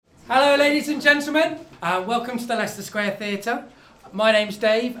Hello ladies and gentlemen, welcome to the Leicester Square Theatre. My name's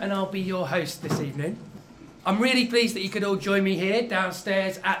Dave and I'll be your host this evening. I'm really pleased that you could all join me here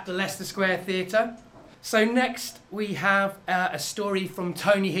downstairs at the Leicester Square Theatre. So next we have a story from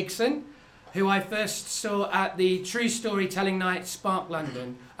Tony Higson, who I first saw at the True Storytelling Night Spark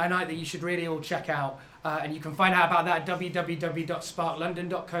London, a night that you should really all check out, and you can find out about that at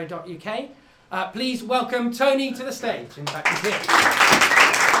www.sparklondon.co.uk. Please welcome Tony to the stage. In fact, he's here.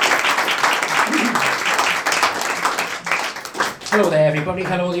 Hello there everybody,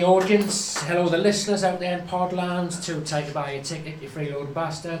 hello the audience, hello the listeners out there in Podland, too tight to buy a ticket, you freeloading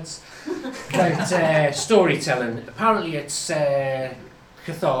bastards. About storytelling, apparently it's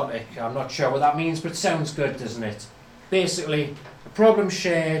cathartic, I'm not sure what that means, but it sounds good, doesn't it? Basically, a problem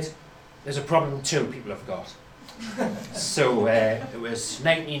shared, there's a problem two people have got. So it was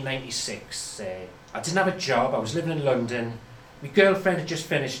 1996, I didn't have a job, I was living in London, my girlfriend had just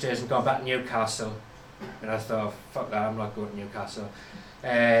finished hers and gone back to Newcastle. And I thought, fuck that, I'm not going to Newcastle.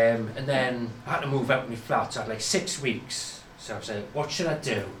 And then I had to move out of my flat, so I had like 6 weeks. So I was like, what should I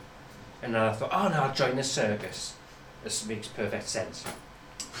do? And then I thought, oh no, I'll join the circus. This makes perfect sense.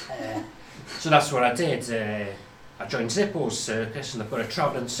 So that's what I did. I joined Zippo's circus, and they've got a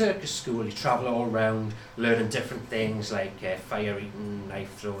travelling circus school. You travel all around, learning different things like fire eating,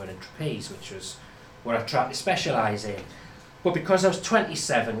 knife throwing and trapeze, which was what I tried to specialise in. But because I was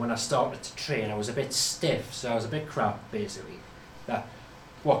 27 when I started to train, I was a bit stiff, so I was a bit crap, basically.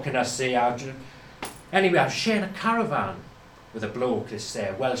 What can I say? Anyway, I was sharing a caravan with a bloke, this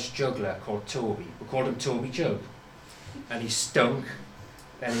Welsh juggler called Toby. We called him Toby Jug. And he stunk,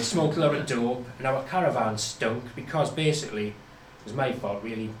 and he smoked a lot of dope, and our caravan stunk because basically, it was my fault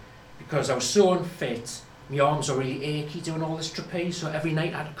really, because I was so unfit, my arms were really achy doing all this trapeze, so every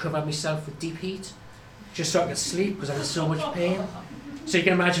night I had to cover myself with deep heat. Just so I could sleep because I was in so much pain. So you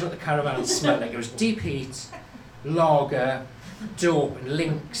can imagine what the caravan smelled like. It was deep heat, lager, dope and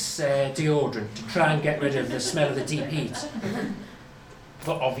Lynx deodorant to try and get rid of the smell of the deep heat.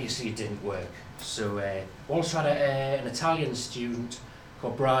 But obviously it didn't work. So we also had an Italian student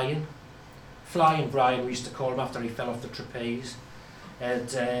called Brian. Flying Brian, we used to call him after he fell off the trapeze. And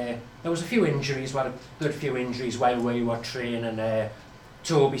there was a few injuries, we had a good few injuries while we were training.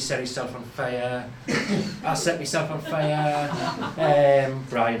 Toby set himself on fire, I set myself on fire,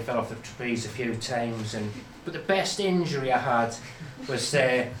 Brian fell off the trapeze a few times, but the best injury I had was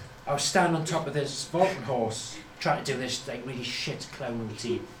I was standing on top of this vaulting horse trying to do this like really shit clown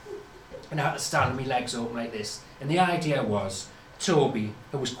routine, and I had to stand with my legs open like this, and the idea was Toby,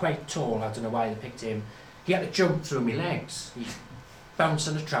 who was quite tall, I don't know why they picked him, he had to jump through my legs. He bounced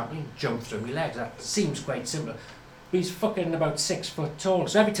on the trampoline, jump through my legs. That seems quite simple. He's fucking about 6 foot tall,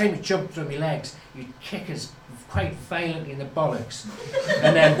 so every time he jumped through my legs, you'd kick us quite violently in the bollocks.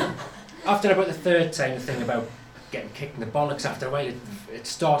 And then, after about the third time, the thing about getting kicked in the bollocks, after a while, it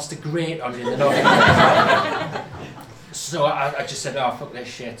starts to grate on you in the noggin. So I just said, oh, fuck this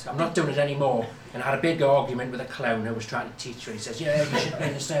shit, I'm not doing it anymore. And I had a big argument with a clown who was trying to teach me. He says, yeah, you should be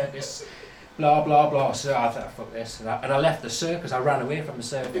in the circus, blah, blah, blah. So I thought, fuck this. And I left the circus, I ran away from the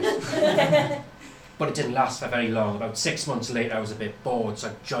circus. But it didn't last for very long. About 6 months later I was a bit bored, so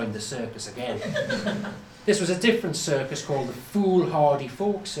I joined the circus again. This was a different circus called the Foolhardy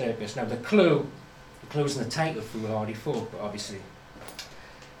Folk Circus. Now the clue's in the title, Foolhardy Folk, but obviously.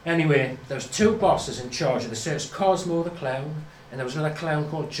 Anyway, there was 2 bosses in charge of the circus, Cosmo the clown, and there was another clown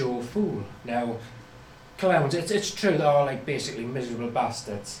called Joe Fool. Now, clowns, it's true, they're all like basically miserable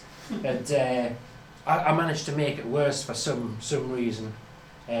bastards. And I managed to make it worse for some reason.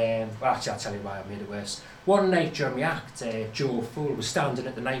 Well, actually, I'll tell you why I made it worse. One night during my act, Joe Fool was standing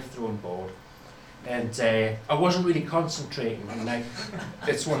at the knife throwing board, and I wasn't really concentrating. And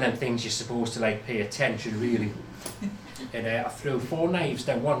it's one of them things you're supposed to like pay attention really. And I threw 4 knives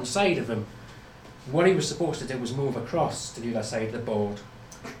down one side of him. What he was supposed to do was move across to the other side of the board,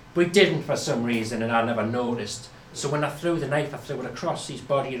 but he didn't for some reason, and I never noticed. So when I threw the knife, I threw it across his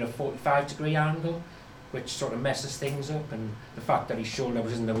body at a 45-degree angle, which sort of messes things up, and the fact that his shoulder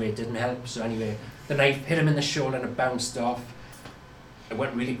was in the way didn't help. So anyway, the knife hit him in the shoulder and it bounced off. It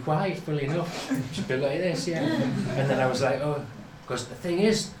went really quiet, funnily enough, just a bit like this, yeah. And then I was like, oh, because the thing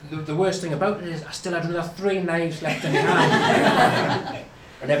is, the worst thing about it is I still had another 3 knives left in my hand.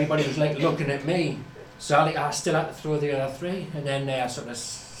 And everybody was like looking at me. So I still had to throw the other 3, and then I sort of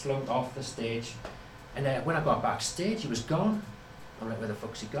slumped off the stage. And when I got backstage, he was gone. I'm like, where the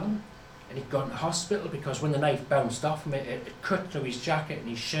fuck's he gone? And he'd gone to hospital because when the knife bounced off him, it cut through his jacket and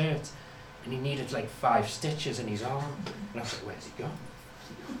his shirt, and he needed like 5 stitches in his arm. And I was like, where's he gone?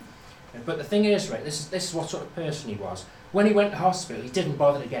 But the thing is, right, this is what sort of person he was. when he went to hospital, he didn't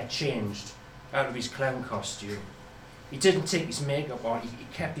bother to get changed out of his clown costume. He didn't take his makeup on, he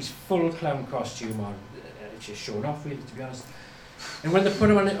kept his full clown costume on. It's just showing off, really, to be honest. And when they put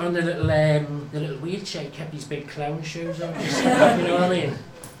him on the little wheelchair, he kept his big clown shoes on. You know what I mean?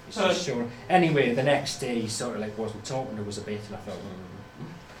 It's just showing. Anyway, the next day he sort of like wasn't talking to us a bit, and I thought,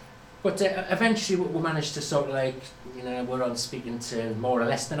 But eventually we managed to sort of like, you know, we're on speaking to more or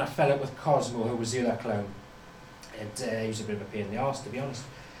less. Then I fell out with Cosmo, who was the other clown. And he was a bit of a pain in the arse, to be honest.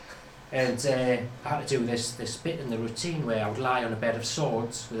 And I had to do this bit in the routine where I would lie on a bed of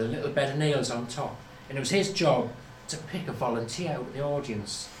swords with a little bed of nails on top. And it was his job to pick a volunteer out of the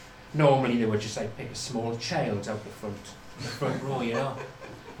audience. Normally they would just like pick a small child out the front row, you know.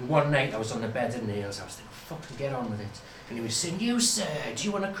 And one night I was on the bed of nails, I was thinking, fucking get on with it. And he was saying, you sir, do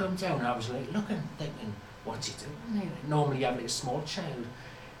you want to come down? And I was like looking, thinking, what's he doing? Normally you have like a small child.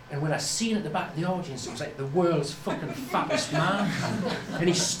 And when I seen at the back of the audience, it was like the world's fucking fattest man. And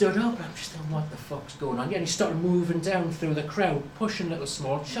he stood up, and I'm just thinking, what the fuck's going on? Yeah, and he started moving down through the crowd, pushing little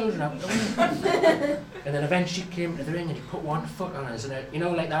small children out the ring. And then eventually he came to the ring and he put one foot on us, and you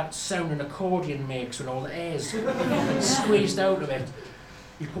know, like that sound an accordion makes when all the air's squeezed out of it.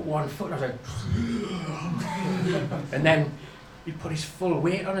 He put one foot, and I was like, and then he put his full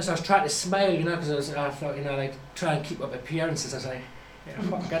weight on us. I was trying to smile, you know, because I thought, you know, like, try and keep up appearances. I was like, yeah,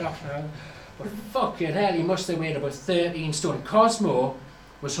 fucking get off now. But fucking hell, he must have weighed about 13 stone. Cosmo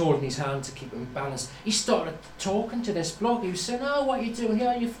was holding his hand to keep him balanced. He started talking to this bloke. He was saying, oh, what are you doing here?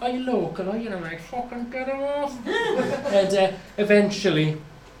 Are you local? Are you? And I'm like, fucking get off. And eventually,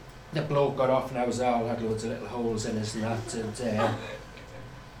 the bloke got off and I had loads of little holes in us and that. And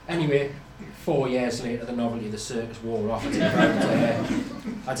anyway, 4 years later, the novelty of the circus wore off.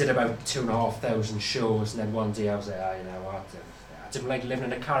 I did about 2,500 shows, and then one day I was like, you know what? I didn't like living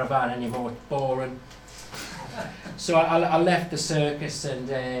in a caravan anymore, it's boring. So I left the circus,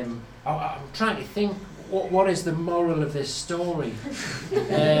 and I'm trying to think, what is the moral of this story?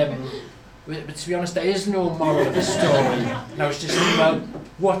 But to be honest, there is no moral of the story. And I was just thinking,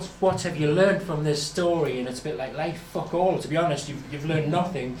 well, what have you learned from this story? And it's a bit like life, fuck all, to be honest, you've learned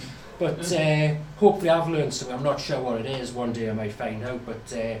nothing. But hopefully I've learned something. I'm not sure what it is. One day I might find out.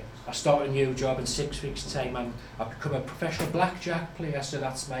 But I start a new job in 6 weeks' time. I've become a professional blackjack player. So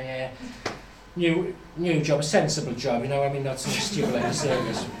that's my new job, a sensible job. You know, I mean, not something stupid like a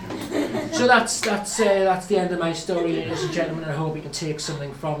circus. So that's the end of my story, ladies and gentlemen. And I hope you can take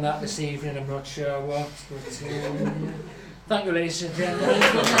something from that this evening. I'm not sure what. But, thank you, ladies and gentlemen.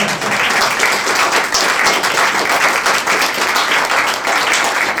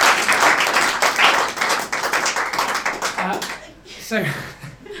 So,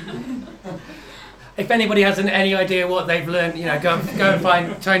 if anybody has any idea what they've learned, you know, go and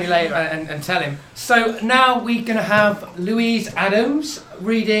find Tony later and tell him. So now we're going to have Louise Adams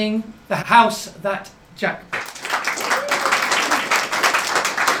reading The House That Jack Built.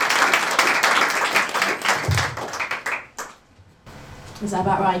 Is that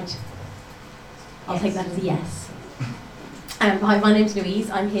about right? I'll take that as a yes. Hi, my name's Louise.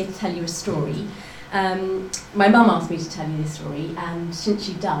 I'm here to tell you a story. My mum asked me to tell you this story, and since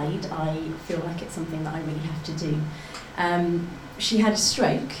she died, I feel like it's something that I really have to do. She had a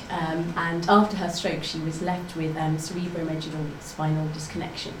stroke, and after her stroke, she was left with cerebromedullary spinal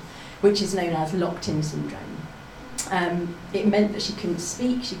disconnection, which is known as locked-in syndrome. It meant that she couldn't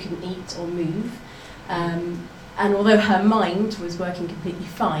speak, she couldn't eat or move, and although her mind was working completely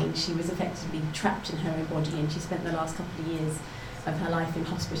fine, she was effectively trapped in her own body, and she spent the last couple of years of her life in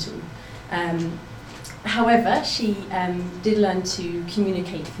hospital. However, she did learn to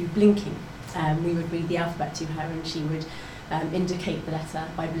communicate through blinking. We would read the alphabet to her and she would indicate the letter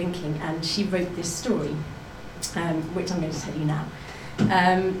by blinking, and she wrote this story, which I'm going to tell you now.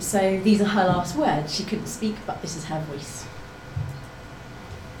 So these are her last words. She couldn't speak, but this is her voice.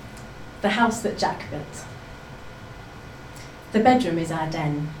 The house that Jack built. The bedroom is our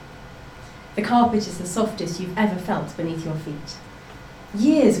den. The carpet is the softest you've ever felt beneath your feet.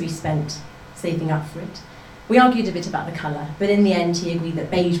 Years we spent saving up for it. We argued a bit about the colour, but in the end he agreed that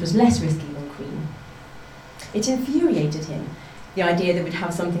beige was less risky than cream. It infuriated him, the idea that we'd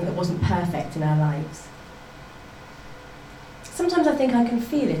have something that wasn't perfect in our lives. Sometimes I think I can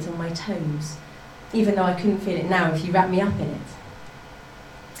feel it on my toes, even though I couldn't feel it now if you wrap me up in it.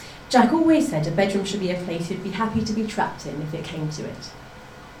 Jack always said a bedroom should be a place you'd be happy to be trapped in if it came to it.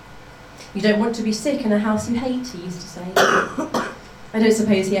 You don't want to be sick in a house you hate, he used to say. I don't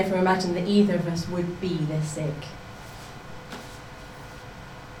suppose he ever imagined that either of us would be this sick.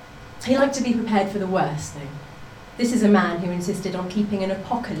 He liked to be prepared for the worst, though. This is a man who insisted on keeping an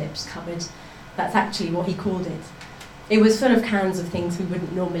apocalypse cupboard. That's actually what he called it. It was full of cans of things we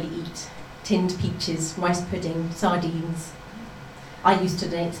wouldn't normally eat. Tinned peaches, rice pudding, sardines. I used to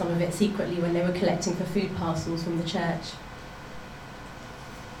donate some of it secretly when they were collecting for food parcels from the church.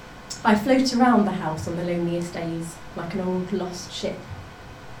 I float around the house on the loneliest days, like an old lost ship.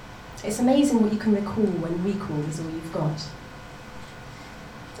 It's amazing what you can recall when recall is all you've got.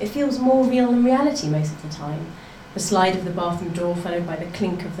 It feels more real than reality most of the time. The slide of the bathroom door followed by the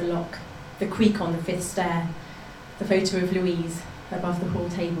clink of the lock, the creak on the 5th stair, the photo of Louise above the hall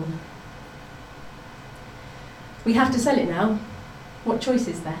table. We have to sell it now. What choice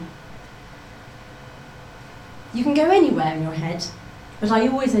is there? You can go anywhere in your head, but I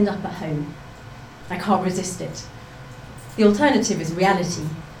always end up at home. I can't resist it. The alternative is reality.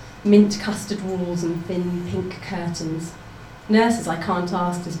 Mint custard walls and thin pink curtains. Nurses I can't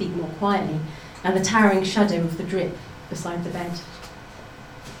ask to speak more quietly, and the towering shadow of the drip beside the bed.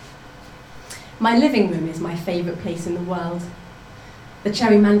 My living room is my favourite place in the world. The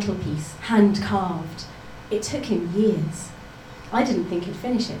cherry mantelpiece, hand-carved. It took him years. I didn't think he'd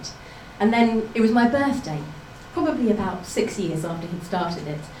finish it. And then it was my birthday, probably about 6 years after he'd started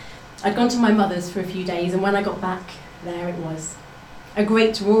it. I'd gone to my mother's for a few days, and when I got back, there it was. A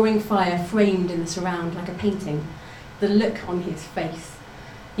great roaring fire framed in the surround like a painting. The look on his face.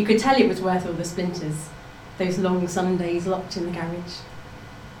 You could tell it was worth all the splinters, those long Sundays locked in the garage.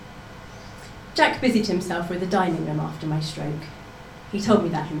 Jack busied himself with the dining room after my stroke. He told me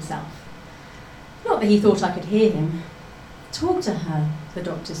that himself. Not that he thought I could hear him. Talk to her, the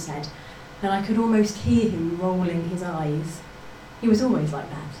doctor said, and I could almost hear him rolling his eyes. He was always like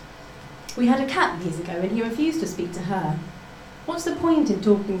that. We had a cat years ago and he refused to speak to her. What's the point in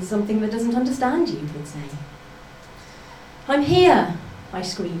talking to something that doesn't understand you, he'd say. I'm here, I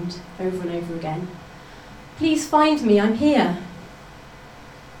screamed over and over again. Please find me, I'm here.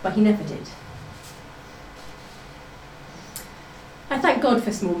 But he never did. I thank God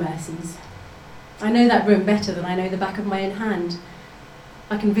for small mercies. I know that room better than I know the back of my own hand.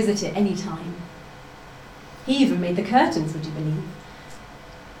 I can visit it any time. He even made the curtains, would you believe?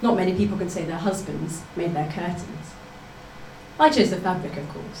 Not many people can say their husbands made their curtains. I chose the fabric, of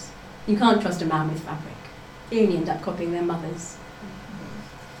course. You can't trust a man with fabric. They only end up copying their mothers.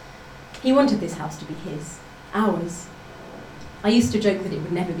 He wanted this house to be his, ours. I used to joke that it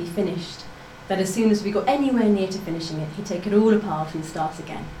would never be finished, that as soon as we got anywhere near to finishing it, he'd take it all apart and start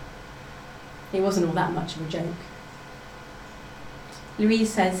again. It wasn't all that much of a joke.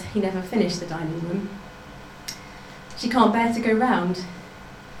 Louise says he never finished the dining room. She can't bear to go round.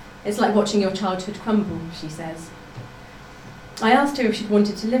 It's like watching your childhood crumble, she says. I asked her if she'd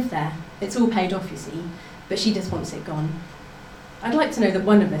wanted to live there. It's all paid off, you see, but she just wants it gone. I'd like to know that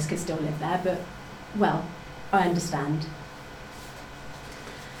one of us could still live there, but, well, I understand.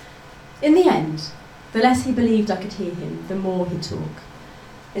 In the end, the less he believed I could hear him, the more he'd talk.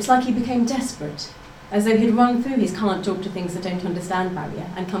 It's like he became desperate, as though he'd run through his can't talk to things that don't understand barrier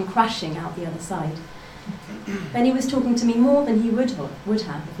and come crashing out the other side. Then he was talking to me more than he would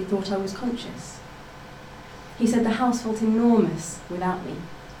have if he thought I was conscious. He said the house felt enormous without me,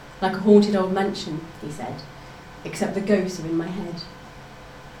 like a haunted old mansion, he said, except the ghosts are in my head.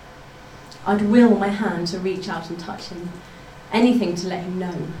 I'd will my hand to reach out and touch him, anything to let him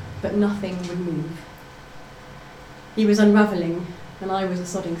know, but nothing would move. He was unravelling, and I was a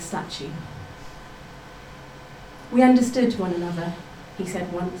sodding statue. We understood one another, he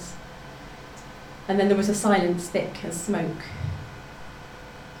said once, and then there was a silence thick as smoke.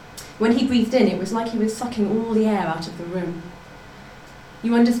 When he breathed in, it was like he was sucking all the air out of the room.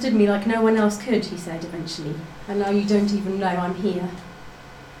 You understood me like no one else could, he said eventually, and now you don't even know I'm here.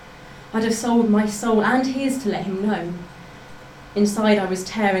 I'd have sold my soul and his to let him know. Inside I was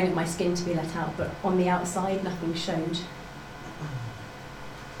tearing at my skin to be let out, but on the outside nothing showed.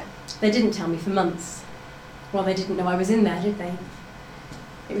 They didn't tell me for months. Well, they didn't know I was in there, did they?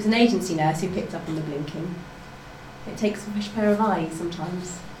 It was an agency nurse who picked up on the blinking. It takes a fresh pair of eyes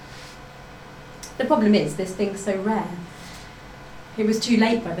sometimes. The problem is, this thing's so rare. It was too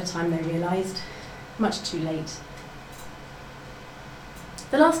late by the time they realised. Much too late.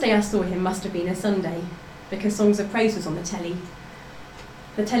 The last day I saw him must have been a Sunday, because Songs of Praise was on the telly.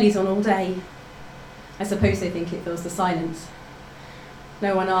 The telly's on all day. I suppose they think it fills the silence.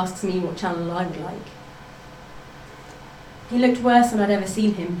 No one asks me what channel I would like. He looked worse than I'd ever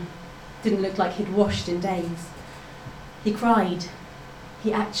seen him. Didn't look like he'd washed in days. He cried.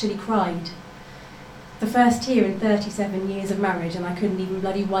 He actually cried. The first tear in 37 years of marriage, and I couldn't even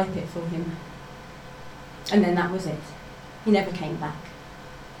bloody wipe it for him. And then that was it. He never came back.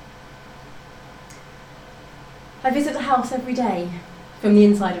 I visit the house every day, from the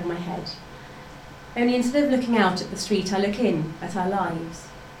inside of my head. Only instead of looking out at the street, I look in at our lives.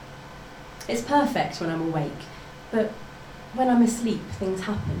 It's perfect when I'm awake, but when I'm asleep, things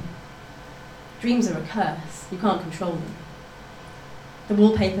happen. Dreams are a curse. You can't control them. The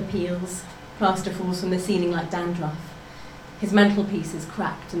wallpaper peels, plaster falls from the ceiling like dandruff. His mantelpiece is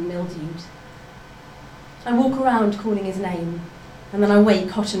cracked and mildewed. I walk around calling his name, and then I wake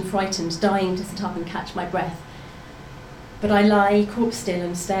hot and frightened, dying to sit up and catch my breath. But I lie corpse still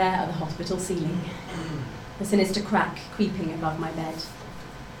and stare at the hospital ceiling, a sinister crack creeping above my bed.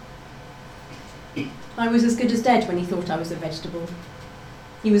 I was as good as dead when he thought I was a vegetable.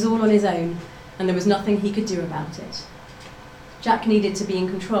 He was all on his own, and there was nothing he could do about it. Jack needed to be in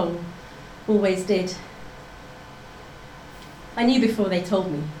control, always did. I knew before they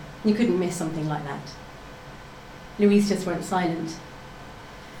told me, you couldn't miss something like that. Louise just went silent.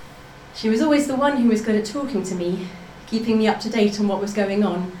 She was always the one who was good at talking to me, keeping me up to date on what was going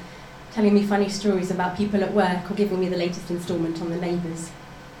on, telling me funny stories about people at work or giving me the latest instalment on The Neighbours.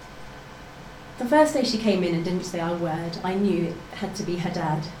 The first day she came in and didn't say a word, I knew it had to be her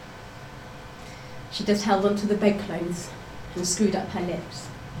dad. She just held onto the bedclothes and screwed up her lips.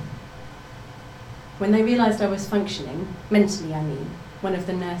 When they realised I was functioning, mentally I mean, one of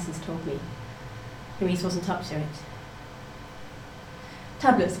the nurses told me. Louise wasn't up to it.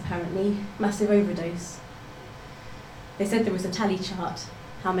 Tablets apparently, massive overdose. They said there was a tally chart,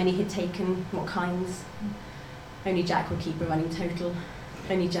 how many he'd taken, what kinds. Only Jack would keep a running total.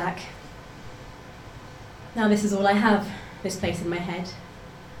 Only Jack. Now this is all I have, this place in my head.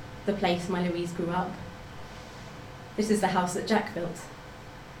 The place my Louise grew up. This is the house that Jack built.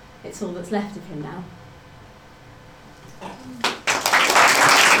 It's all that's left of him now.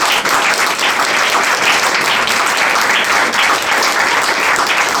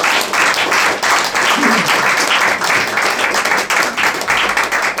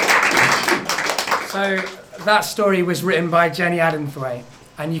 So that story was written by Jenny Adamthwaite,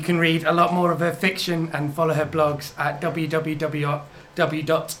 and you can read a lot more of her fiction and follow her blogs at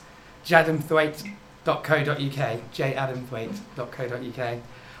www.jadamthwaite.co.uk, jadamthwaite.co.uk,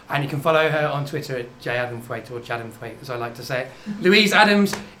 and you can follow her on Twitter at jadamthwaite or Jadamthwaite, as I like to say it. Louise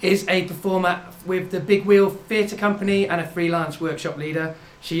Adams is a performer with the Big Wheel Theatre Company and a freelance workshop leader.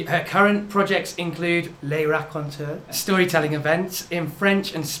 Her current projects include Les Raconteurs, storytelling events in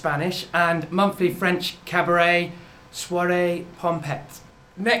French and Spanish, and monthly French cabaret Soirée Pompette.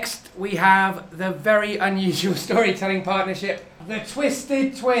 Next, we have the very unusual storytelling partnership, the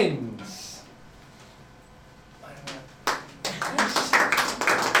Twisted Twins.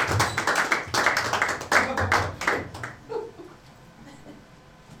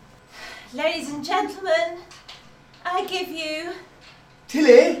 Ladies and gentlemen, I give you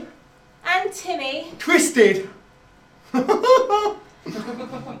Tilly? and Timmy. Twisted!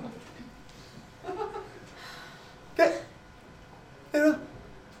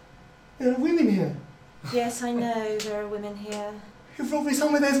 There are women here. Yes, I know there are women here. You've brought me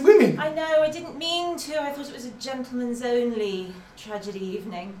somewhere there's women. I know, I didn't mean to. I thought it was a gentleman's only tragedy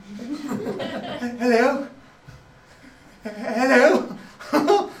evening. Hello? Hello?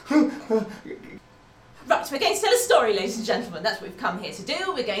 Right, we're going to tell a story, ladies and gentlemen. That's what we've come here to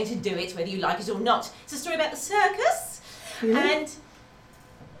do. We're going to do it whether you like it or not. It's a story about the circus. Really? And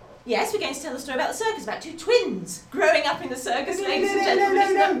yes, we're going to tell the story about the circus, about two twins growing up in the circus, ladies and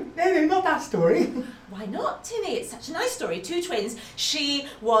gentlemen. No, not that story. Why not, Timmy? It's such a nice story. Two twins. She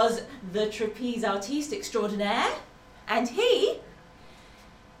was the trapeze artiste extraordinaire, and he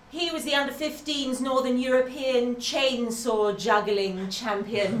was the under-15s Northern European chainsaw juggling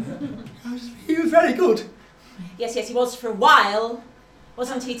champion. He was very good. Yes, he was for a while,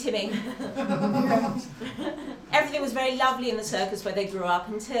 wasn't he, Timmy? Everything was very lovely in the circus where they grew up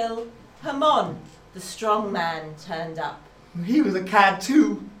until Hermon, the strong man, turned up. He was a cad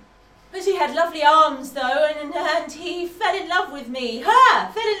too. But he had lovely arms, though, and he fell in love with me.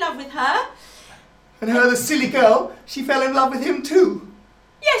 Fell in love with her. And her, the silly girl, she fell in love with him too.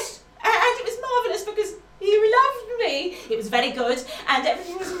 Yes, and it was marvellous because he loved me. It was very good, and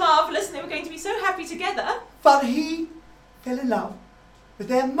everything was marvellous, and they were going to be so happy together. But he fell in love with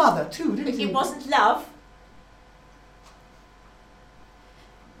their mother too, didn't he? It wasn't love.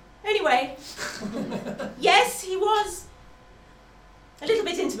 Anyway, yes, he was a little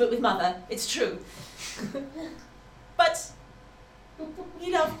bit intimate with Mother, it's true. But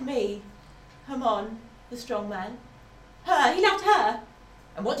he loved me, Hermon, the strong man. He loved her.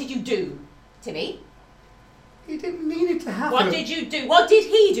 And what did you do, Timmy? He didn't mean it to happen. What did you do? What did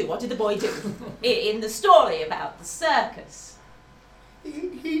he do? What did the boy do? In the story about the circus.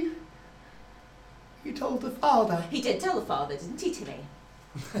 He told the father. He did tell the father, didn't he, Timmy?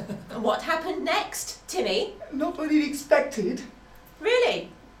 And what happened next, Timmy? Not what he'd expected. Really?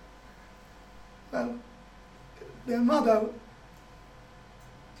 Well, their mother,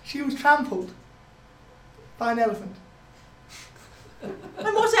 she was trampled by an elephant. And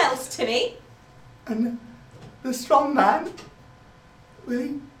what else, Timmy? And the strong man, well,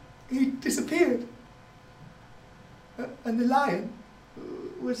 he disappeared. And the lion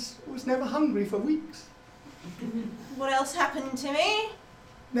was never hungry for weeks. What else happened, Timmy?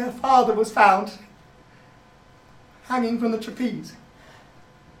 Their father was found hanging from the trapeze.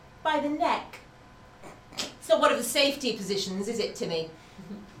 By the neck. It's not one of the safety positions, is it, Timmy?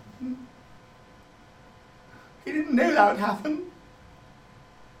 He didn't know that would happen.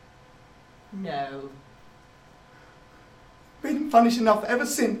 No. Been punished enough ever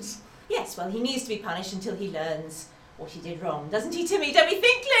since. Yes, well, he needs to be punished until he learns what he did wrong, doesn't he, Timmy? Don't we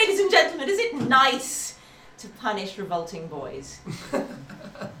think, ladies and gentlemen? Is it nice to punish revolting boys?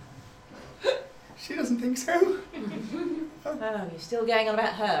 She doesn't think so. Oh, you're still going on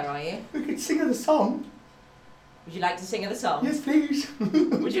about her, are you? We could sing her the song. Would you like to sing her the song? Yes, please.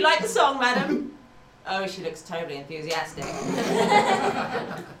 Would you like the song, madam? Oh, she looks terribly enthusiastic.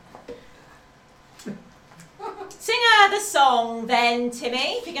 Sing her the song then,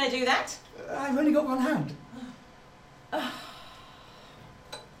 Timmy, if you're going to do that. I've only got one hand.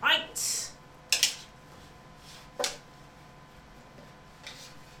 Right.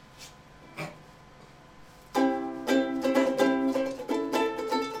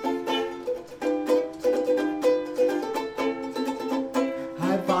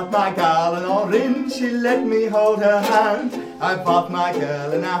 I bought my girl an orange, she let me hold her hand. I bought my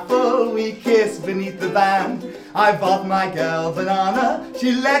girl an apple, we kissed beneath the band. I bought my girl banana,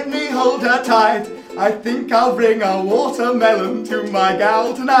 she let me hold her tight. I think I'll bring a watermelon to my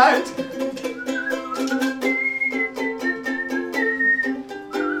gal tonight.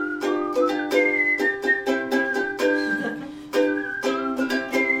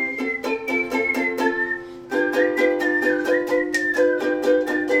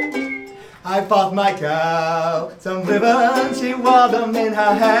 I bought my girl some ribbons, she wore them in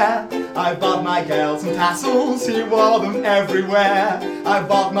her hair. I bought my girl some tassels, she wore them everywhere. I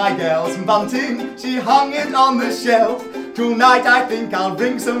bought my girl some bunting, she hung it on the shelf. Tonight I think I'll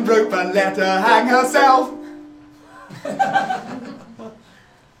bring some rope and let her hang herself.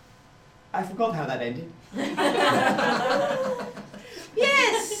 I forgot how that ended.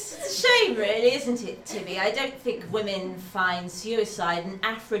 Yes, it's a shame really, isn't it, Timmy? I don't think women find suicide an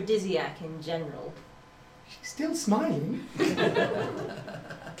aphrodisiac in general. She's still smiling.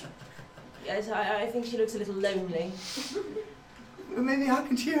 Yes, I think she looks a little lonely. Maybe I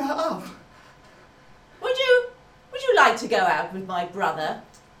can cheer her up. Would you like to go out with my brother?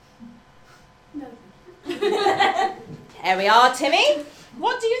 No. There we are, Timmy.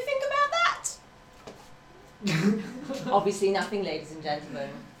 What do you think about that? Obviously nothing, ladies and gentlemen.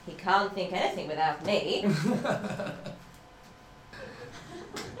 He can't think anything without me.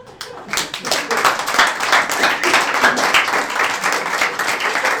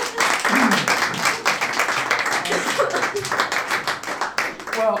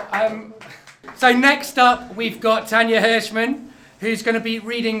 Well, so next up we've got Tanya Hirschman, who's going to be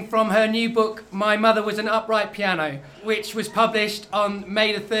reading from her new book, My Mother Was an Upright Piano, which was published on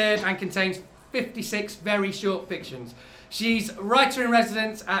May the 3rd and contains 56 very short fictions. She's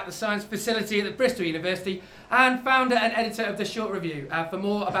writer-in-residence at the Science Facility at the Bristol University and founder and editor of The Short Review. For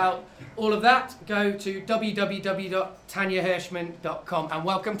more about all of that, go to www.tanyahirschman.com and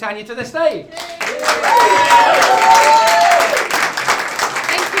welcome Tanya to the stage.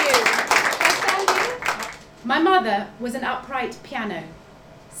 Thank you. Can I stand here? My mother was an upright piano.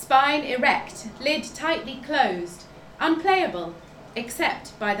 Spine erect, lid tightly closed, unplayable,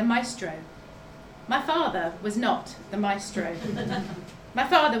 except by the maestro. My father was not the maestro. My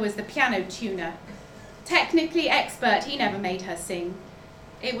father was the piano tuner. Technically expert, he never made her sing.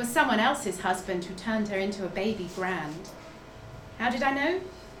 It was someone else's husband who turned her into a baby grand. How did I know?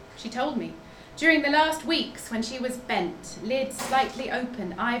 She told me. During the last weeks when she was bent, lid slightly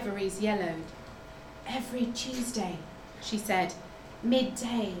open, ivories yellowed. Every Tuesday, she said,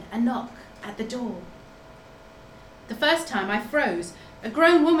 midday, a knock at the door. The first time I froze. A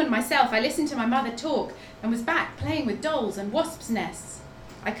grown woman myself, I listened to my mother talk and was back playing with dolls and wasps' nests.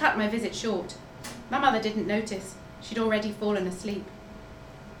 I cut my visit short. My mother didn't notice. She'd already fallen asleep.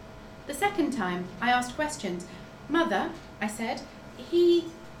 The second time, I asked questions. Mother, I said, he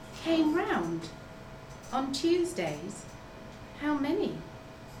came round on Tuesdays. How many?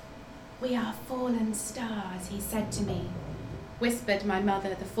 We are fallen stars, he said to me, whispered my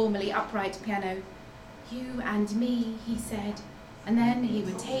mother, the formerly upright piano. You and me, he said, and then he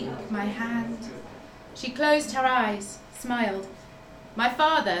would take my hand. She closed her eyes, smiled. My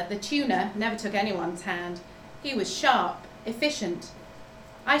father, the tuner, never took anyone's hand. He was sharp, efficient.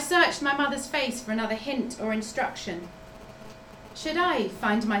 I searched my mother's face for another hint or instruction. Should I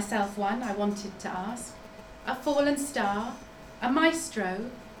find myself one, I wanted to ask? A fallen star? A maestro?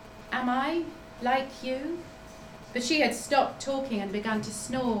 Am I like you? But she had stopped talking and begun to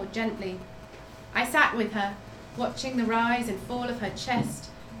snore gently. I sat with her, watching the rise and fall of her chest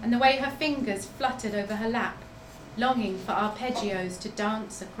and the way her fingers fluttered over her lap, longing for arpeggios to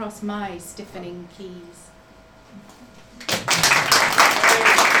dance across my stiffening keys.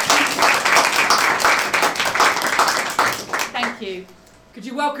 Thank you. Could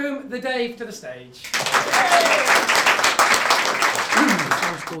you welcome the Dave to the stage? The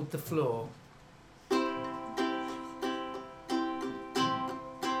song's called The Floor.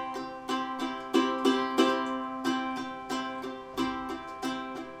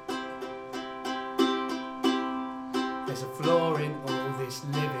 There's a flaw in all this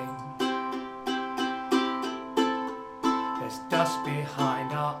living. There's dust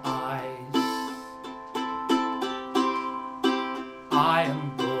behind our eyes. I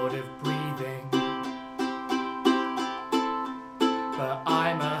am bored of breathing, but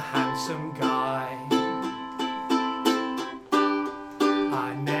I'm a handsome guy.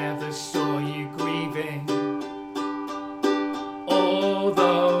 I never saw you grieving. All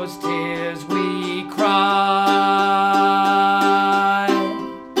those tears we cried,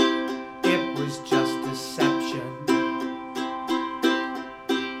 it was just deception,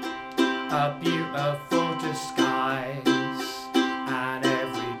 a beautiful disguise. And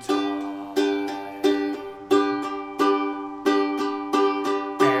every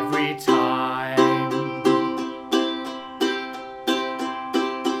time,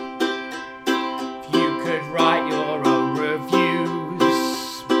 if you could write your own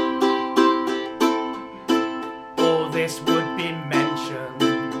reviews, all this would be mentioned.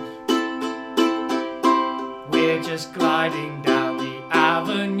 We're just gliding down the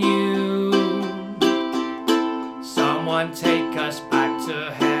avenue. Someone take us back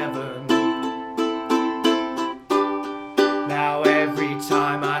to heaven. Now every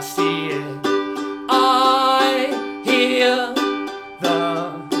time I see it, I hear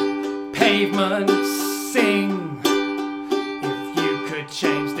the pavement sing. If you could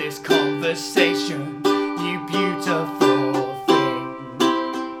change this conversation, you beautiful thing.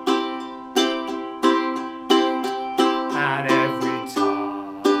 And every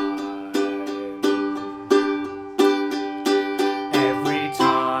time,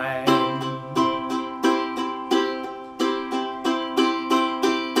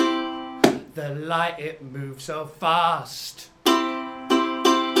 the light, it moves so fast.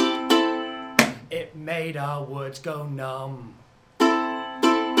 It made our words go numb.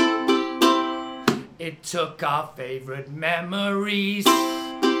 It took our favorite memories,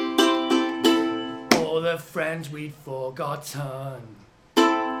 all the friends we'd forgotten.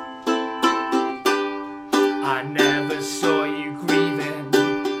 I never saw you grieving.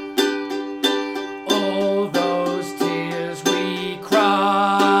 All those tears we cried,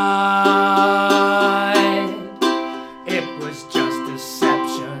 it was just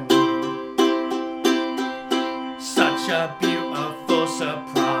deception. Such a beautiful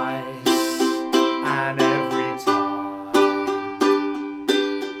surprise. And every time,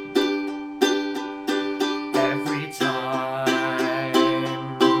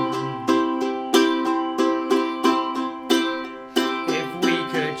 if we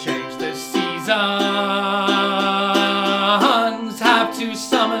could change the seasons, have 2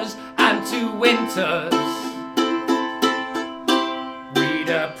 summers and 2 winters, we'd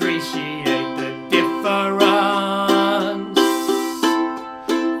appreciate the difference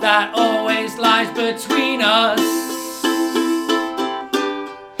that always lies between us.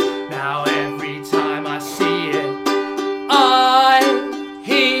 Now every time I see it, I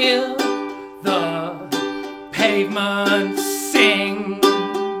hear the pavement sing.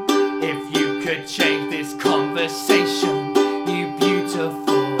 If you could change this conversation, you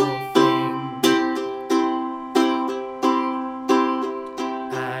beautiful thing.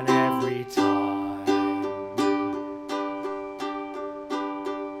 And every time,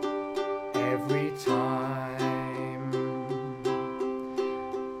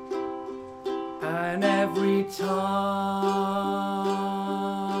 and every time,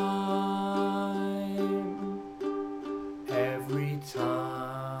 every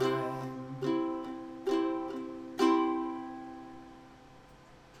time.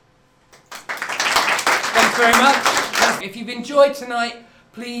 Thanks very much. If you've enjoyed tonight,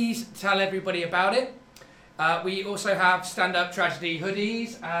 please tell everybody about it. We also have stand-up tragedy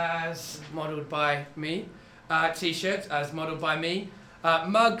hoodies as modelled by me, t-shirts as modelled by me,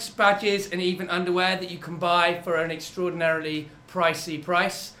 mugs, badges and even underwear that you can buy for an extraordinarily pricey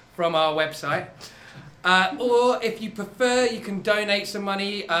price from our website. Or if you prefer, you can donate some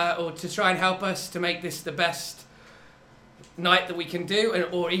money or to try and help us to make this the best night that we can do,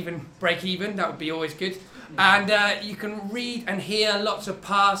 or even break even. That would be always good. And you can read and hear lots of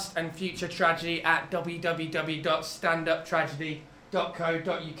past and future tragedy at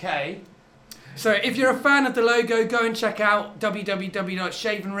www.standuptragedy.co.uk. So if you're a fan of the logo, go and check out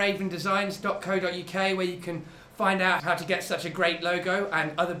www.shavenravendesigns.co.uk, where you can find out how to get such a great logo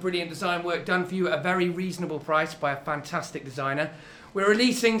and other brilliant design work done for you at a very reasonable price by a fantastic designer. We're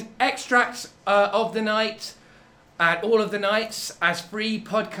releasing extracts of the night and all of the nights as free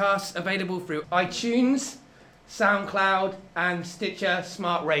podcasts available through iTunes, SoundCloud and Stitcher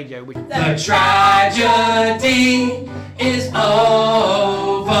Smart Radio. The tragedy is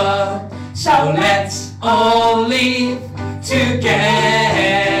over, so let's all leave together.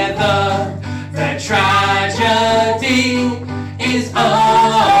 The tragedy is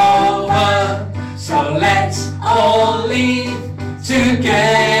over, so let's all leave together.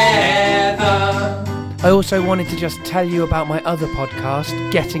 I also wanted to just tell you about my other podcast,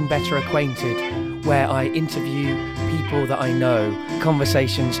 Getting Better Acquainted, where I interview people that I know,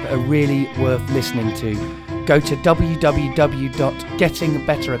 conversations that are really worth listening to. Go to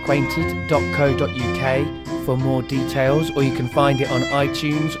www.gettingbetteracquainted.co.uk for more details, or you can find it on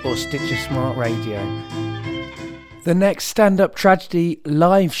iTunes or Stitcher Smart Radio. The next Stand-Up Tragedy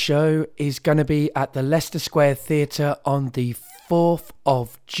live show is going to be at the Leicester Square Theatre on the 4th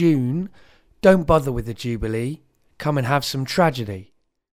of June. Don't bother with the Jubilee. Come and have some tragedy.